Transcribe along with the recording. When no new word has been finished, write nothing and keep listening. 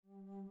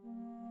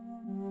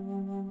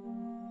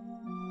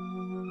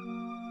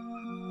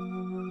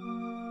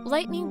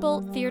Lightning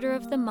Bolt Theater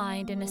of the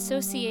Mind, in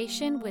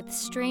association with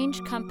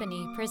Strange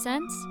Company,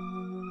 presents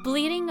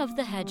Bleeding of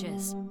the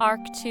Hedges,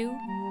 Arc 2,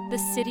 The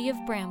City of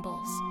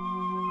Brambles.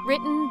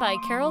 Written by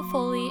Carol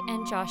Foley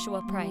and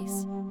Joshua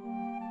Price.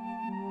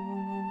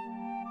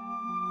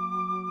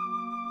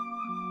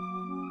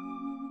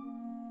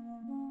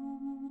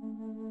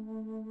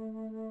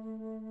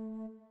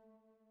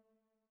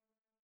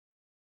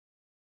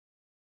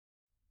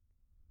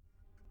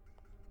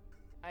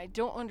 I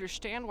don't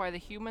understand why the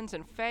humans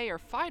and Fae are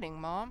fighting,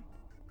 Mom.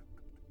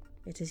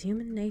 It is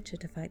human nature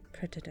to fight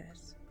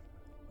predators,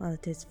 while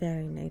it is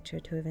fairy nature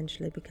to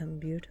eventually become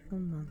beautiful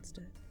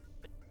monsters.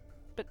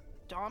 But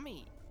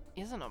Dami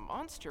isn't a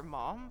monster,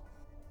 Mom.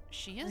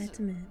 She I isn't.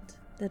 admit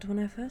that when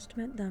I first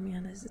met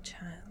Damiana as a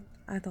child,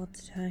 I thought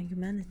that her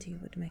humanity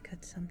would make her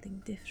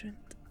something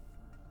different.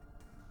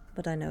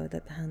 But I know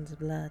that Pan's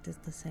blood is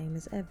the same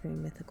as every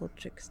mythical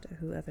trickster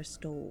who ever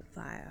stole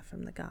fire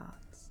from the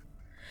gods.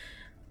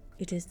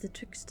 It is the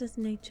trickster's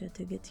nature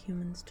to get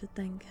humans to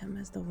thank him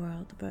as the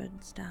world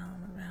burns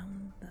down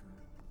around them.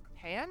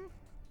 Pan?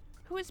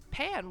 Who is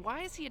Pan?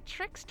 Why is he a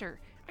trickster?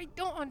 I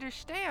don't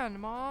understand,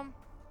 Mom.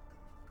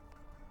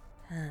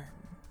 Pan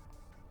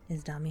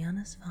is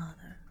Damiana's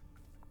father.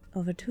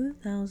 Over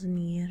 2,000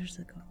 years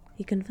ago,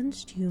 he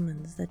convinced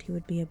humans that he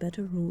would be a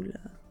better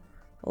ruler,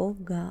 or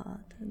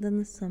god, than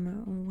the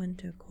summer or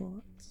winter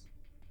courts.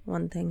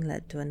 One thing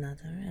led to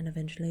another, and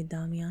eventually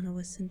Damiana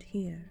was sent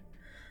here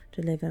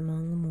to live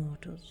among the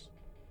mortals.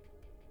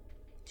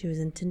 She was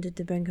intended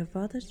to bring her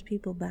father's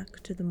people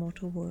back to the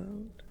mortal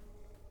world.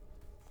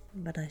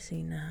 But I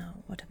see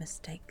now what a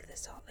mistake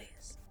this all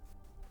is.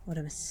 What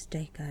a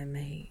mistake I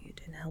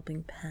made in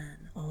helping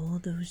Pan all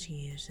those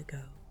years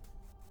ago.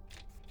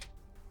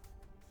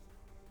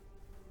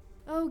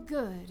 Oh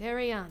good,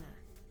 Ariana.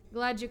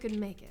 Glad you could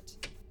make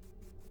it.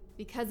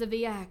 Because of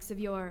the acts of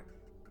your...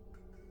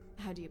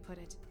 how do you put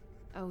it?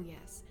 Oh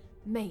yes,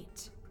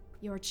 mate.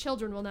 Your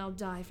children will now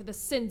die for the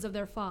sins of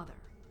their father.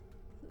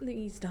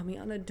 Please,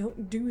 Damiana,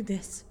 don't do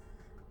this.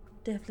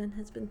 Devlin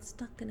has been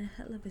stuck in a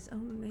hell of his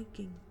own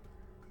making.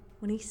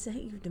 When he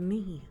saved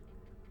me,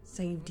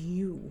 saved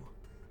you,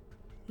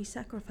 he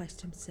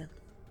sacrificed himself.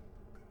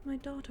 My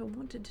daughter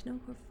wanted to know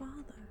her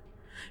father.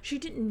 She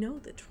didn't know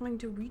that trying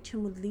to reach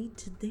him would lead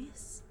to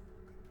this.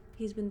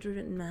 He's been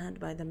driven mad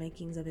by the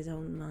makings of his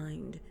own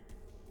mind.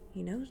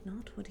 He knows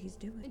not what he's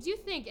doing. And do you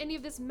think any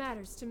of this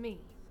matters to me?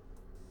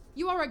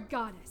 You are a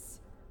goddess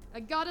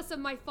of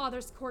my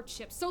father's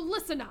courtship, so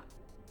listen up.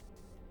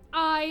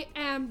 I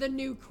am the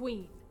new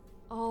queen.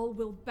 All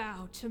will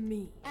bow to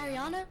me.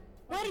 Ariana,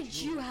 why did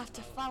you have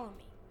to follow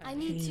me? I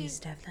need Please,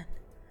 to... Devlin.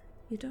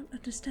 You don't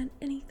understand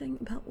anything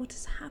about what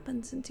has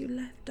happened since you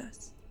left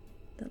us.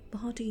 The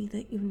body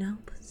that you now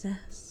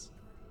possess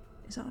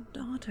is our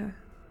daughter,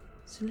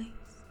 Celeste.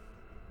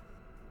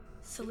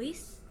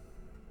 Celeste?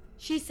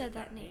 She said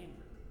that name.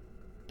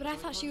 But I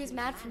thought she was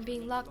mad from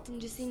being locked in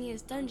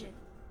Jasinia's dungeon.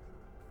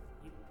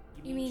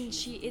 You mean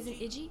she isn't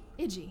Iggy?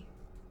 Iggy?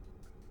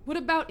 What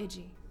about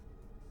Iggy?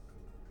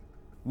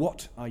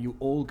 What are you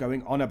all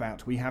going on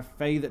about? We have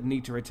Fae that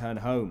need to return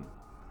home.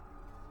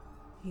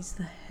 He's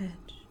the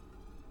hedge.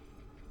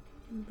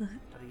 But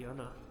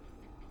Ariana,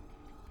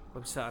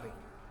 I'm sorry.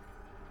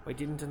 I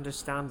didn't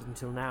understand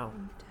until now.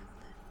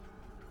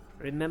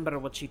 Remember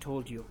what she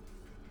told you.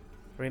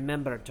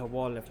 Remember the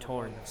Wall of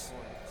Thorns.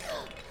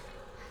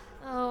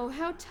 Oh,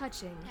 how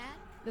touching.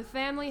 The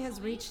family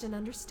has reached an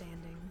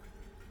understanding.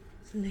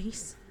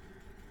 Celeste,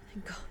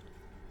 thank God.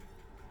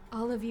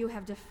 All of you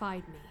have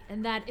defied me,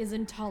 and that is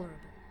intolerable.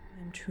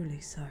 I'm truly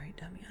sorry,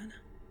 Damiana.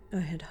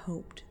 I had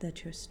hoped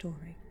that your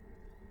story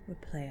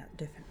would play out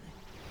differently.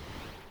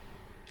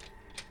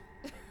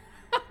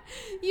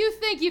 You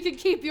think you can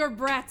keep your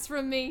brats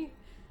from me?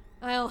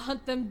 I'll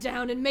hunt them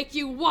down and make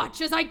you watch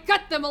as I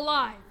gut them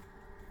alive!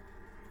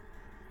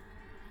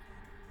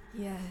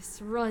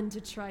 Yes, run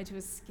to try to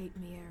escape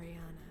me,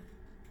 Ariana.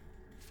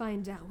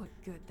 Find out what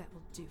good that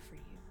will do for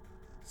you.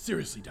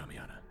 Seriously,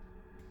 Damiana,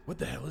 what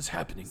the hell is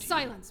happening to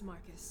Silence,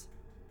 Marcus.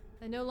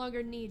 I no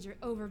longer need your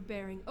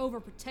overbearing,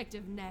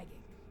 overprotective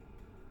nagging.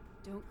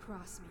 Don't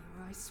cross me,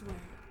 or I swear.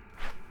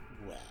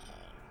 Well,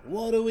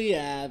 what do we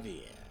have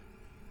here?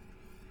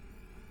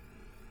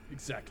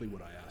 Exactly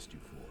what I asked you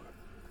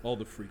for. All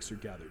the freaks are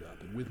gathered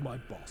up, and with my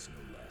boss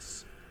no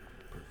less.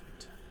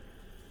 Perfect.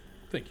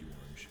 Thank you,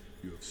 Orange.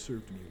 You have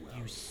served me well.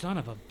 You son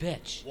of a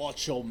bitch.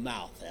 Watch your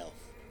mouth, Elf.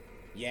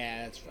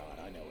 Yeah, that's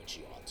right, I know what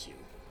you are too.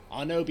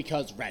 I know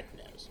because Red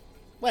knows.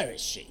 Where is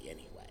she,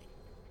 anyway?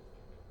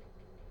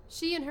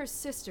 She and her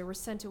sister were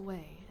sent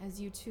away, as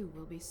you too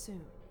will be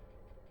soon.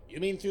 You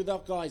mean through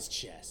that guy's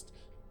chest?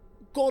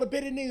 Got a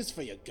bit of news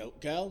for you, goat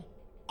girl.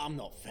 I'm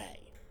not Fae.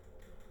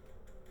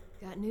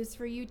 Got news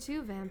for you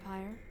too,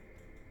 vampire.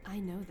 I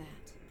know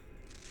that.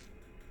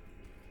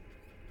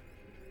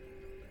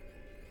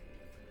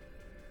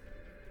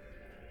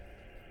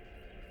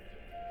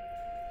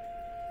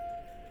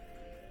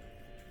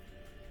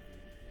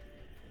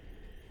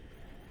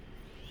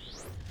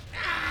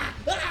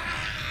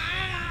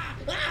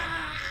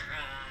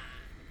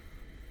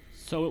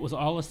 So it was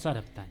all a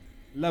setup then?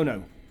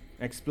 Lono,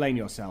 explain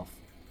yourself.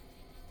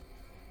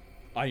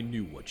 I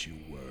knew what you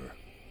were.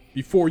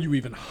 Before you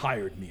even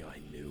hired me, I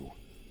knew.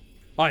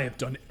 I have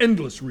done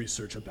endless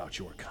research about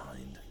your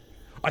kind.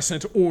 I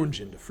sent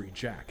Orange in to free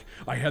Jack.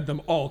 I had them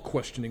all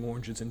questioning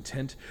Orange's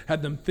intent,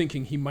 had them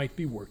thinking he might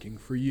be working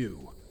for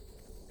you.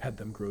 Had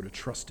them grow to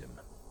trust him.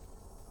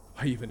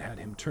 I even had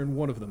him turn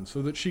one of them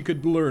so that she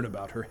could learn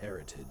about her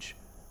heritage.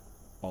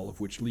 All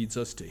of which leads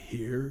us to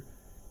here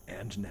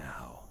and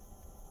now.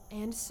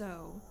 And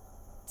so,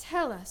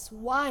 tell us,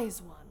 wise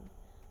one,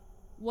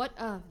 what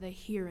of the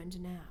here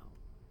and now?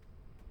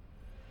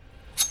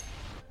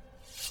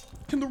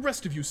 Can the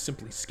rest of you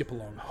simply skip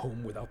along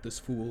home without this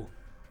fool?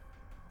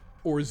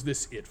 Or is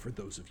this it for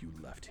those of you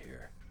left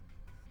here?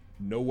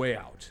 No way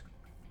out.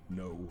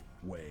 No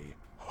way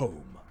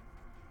home.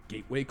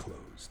 Gateway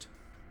closed.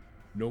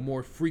 No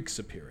more freaks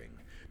appearing.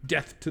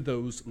 Death to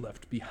those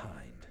left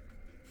behind.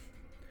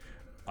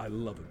 I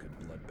love a good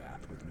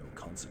bloodbath with no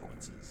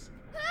consequences.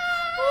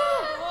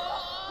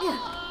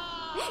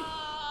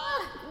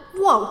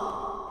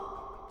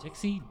 Whoa!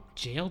 Dixie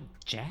jailed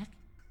Jack?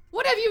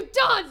 What have you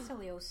done?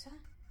 Celiosa?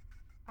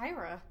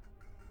 Ira?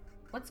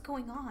 What's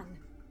going on?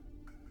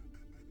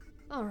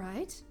 All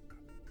right.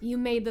 You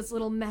made this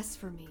little mess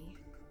for me.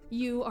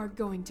 You are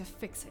going to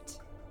fix it.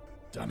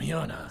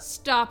 Damiana.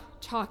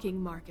 Stop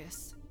talking,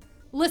 Marcus.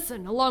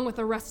 Listen, along with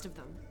the rest of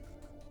them.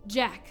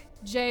 Jack,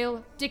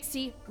 Jael,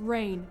 Dixie,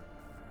 Rain.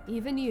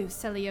 Even you,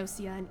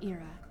 Celiosia and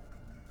Ira.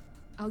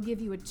 I'll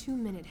give you a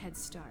 2-minute head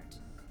start.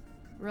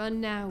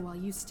 Run now while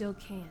you still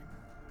can.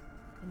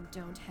 And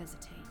don't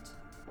hesitate.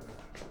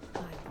 I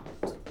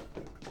won't.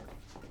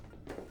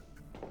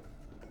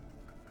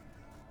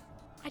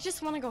 I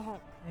just want to go home.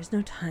 There's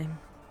no time.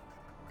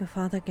 Your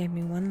father gave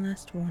me one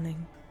last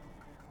warning.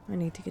 I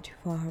need to get you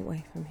far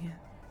away from here.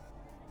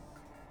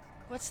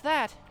 What's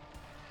that?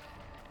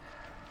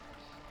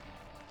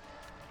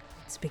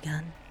 It's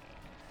begun.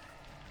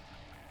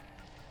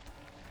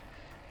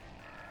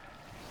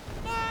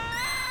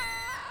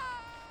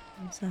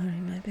 I'm sorry,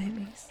 my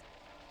babies.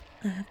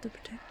 I have to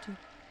protect you.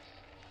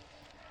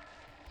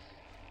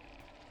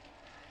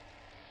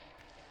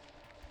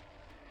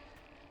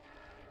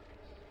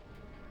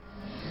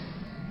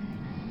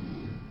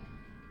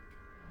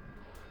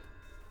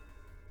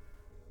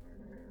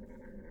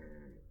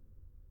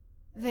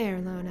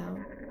 There,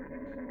 Lono.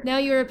 Now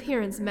your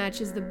appearance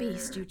matches the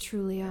beast you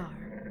truly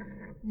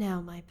are.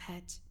 Now, my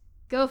pet,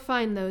 go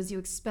find those you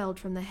expelled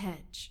from the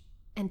hedge,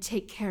 and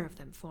take care of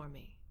them for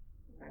me.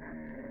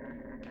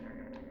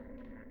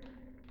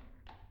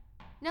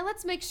 Now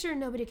let's make sure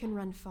nobody can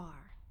run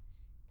far.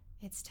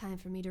 It's time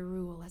for me to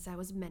rule as I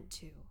was meant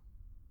to.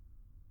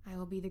 I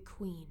will be the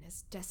queen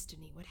as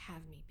destiny would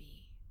have me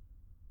be.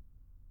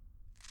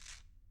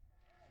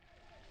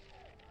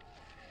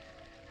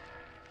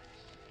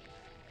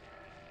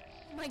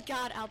 Oh my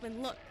god,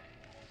 Albin, look.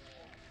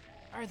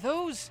 Are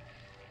those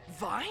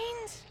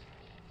vines?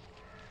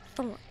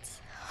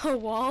 Thorns. A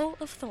wall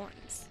of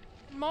thorns.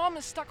 Mom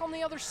is stuck on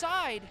the other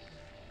side.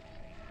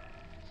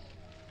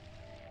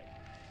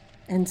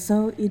 And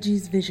so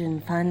Iji's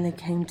vision finally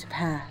came to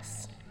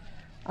pass.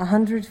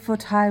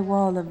 100-foot-high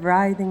wall of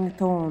writhing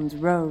thorns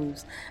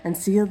rose and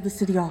sealed the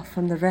city off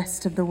from the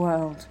rest of the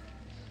world.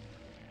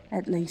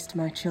 At least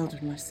my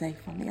children were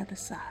safe on the other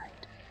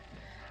side.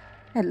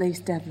 At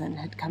least Devlin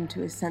had come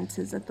to his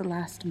senses at the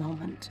last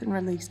moment and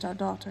released our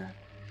daughter.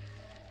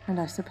 And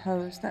I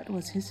suppose that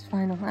was his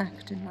final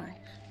act in life.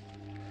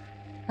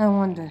 I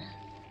wonder,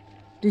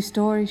 do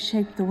stories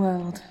shape the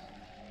world,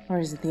 or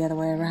is it the other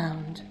way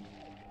around?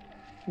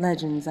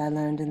 Legends, I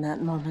learned in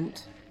that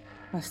moment,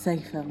 are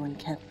safer when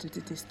kept at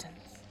a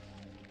distance.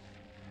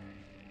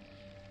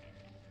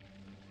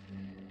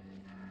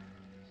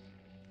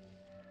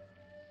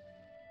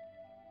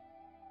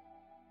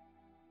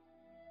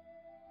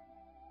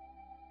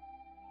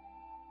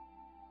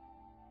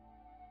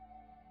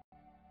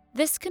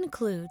 This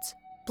concludes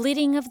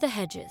Bleeding of the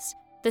Hedges,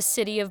 The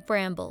City of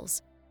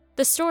Brambles.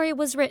 The story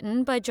was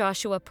written by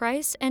Joshua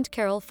Price and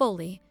Carol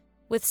Foley,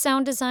 with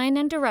sound design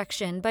and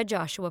direction by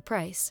Joshua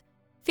Price.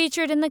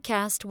 Featured in the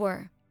cast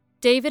were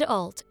David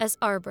Alt as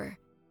Arbor,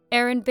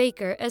 Aaron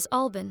Baker as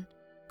Albin,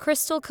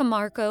 Crystal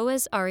Camarco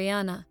as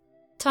Ariana,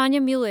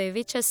 Tanya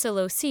Mulevich as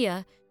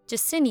Celiosia,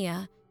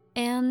 Jacinia,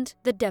 and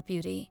the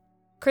Deputy,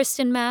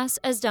 Kristen Mass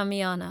as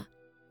Damiana,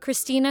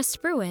 Christina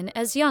Spruin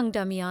as young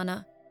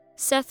Damiana,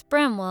 Seth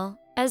Bramwell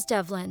as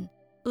Devlin,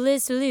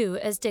 Liz Liu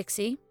as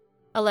Dixie,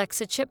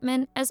 Alexa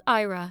Chipman as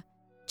Ira,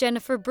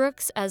 Jennifer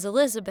Brooks as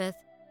Elizabeth,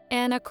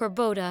 Anna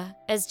Corbota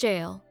as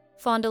Jael,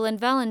 Fondlin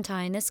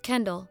Valentine as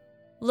Kendall,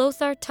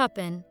 Lothar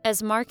Tuppen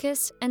as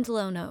Marcus and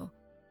Lono,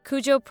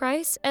 Cujo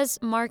Price as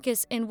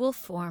Marcus in wolf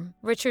form,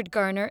 Richard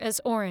Garner as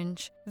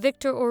Orange,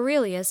 Victor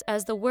Aurelius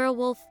as the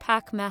Werewolf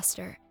Pack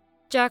Master,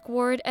 Jack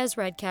Ward as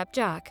Redcap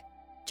Jack,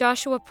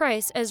 Joshua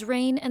Price as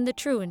Rain and the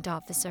Truant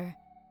Officer,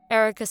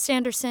 Erica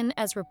Sanderson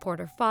as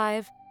Reporter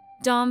 5,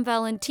 Dom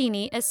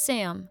Valentini as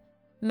Sam,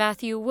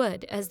 Matthew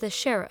Wood as the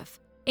Sheriff.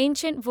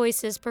 Ancient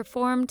voices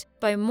performed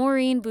by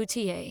Maureen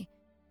Boutier.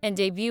 and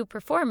debut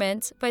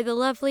performance by the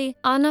lovely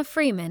Anna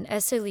Freeman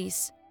as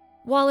Elise.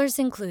 Wallers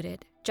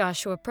included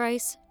Joshua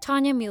Price,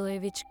 Tanya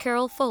Milevich,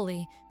 Carol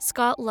Foley,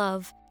 Scott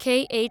Love,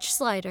 K.H.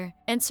 Slider,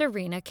 and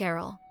Serena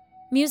Carroll.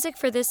 Music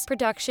for this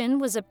production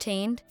was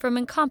obtained from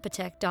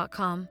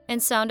Incompetech.com,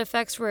 and sound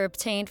effects were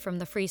obtained from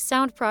the Free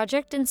Sound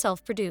Project and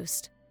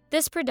self-produced.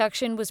 This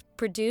production was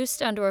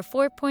produced under a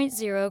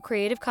 4.0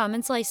 Creative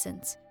Commons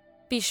license.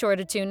 Be sure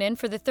to tune in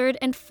for the third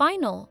and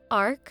final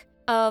arc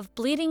of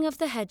Bleeding of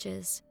the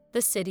Hedges,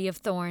 The City of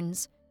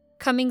Thorns,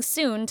 coming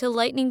soon to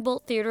Lightning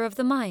Bolt Theater of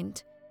the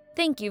Mind.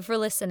 Thank you for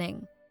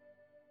listening.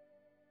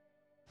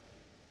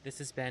 This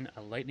has been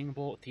a Lightning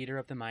Bolt Theater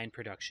of the Mind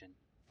production.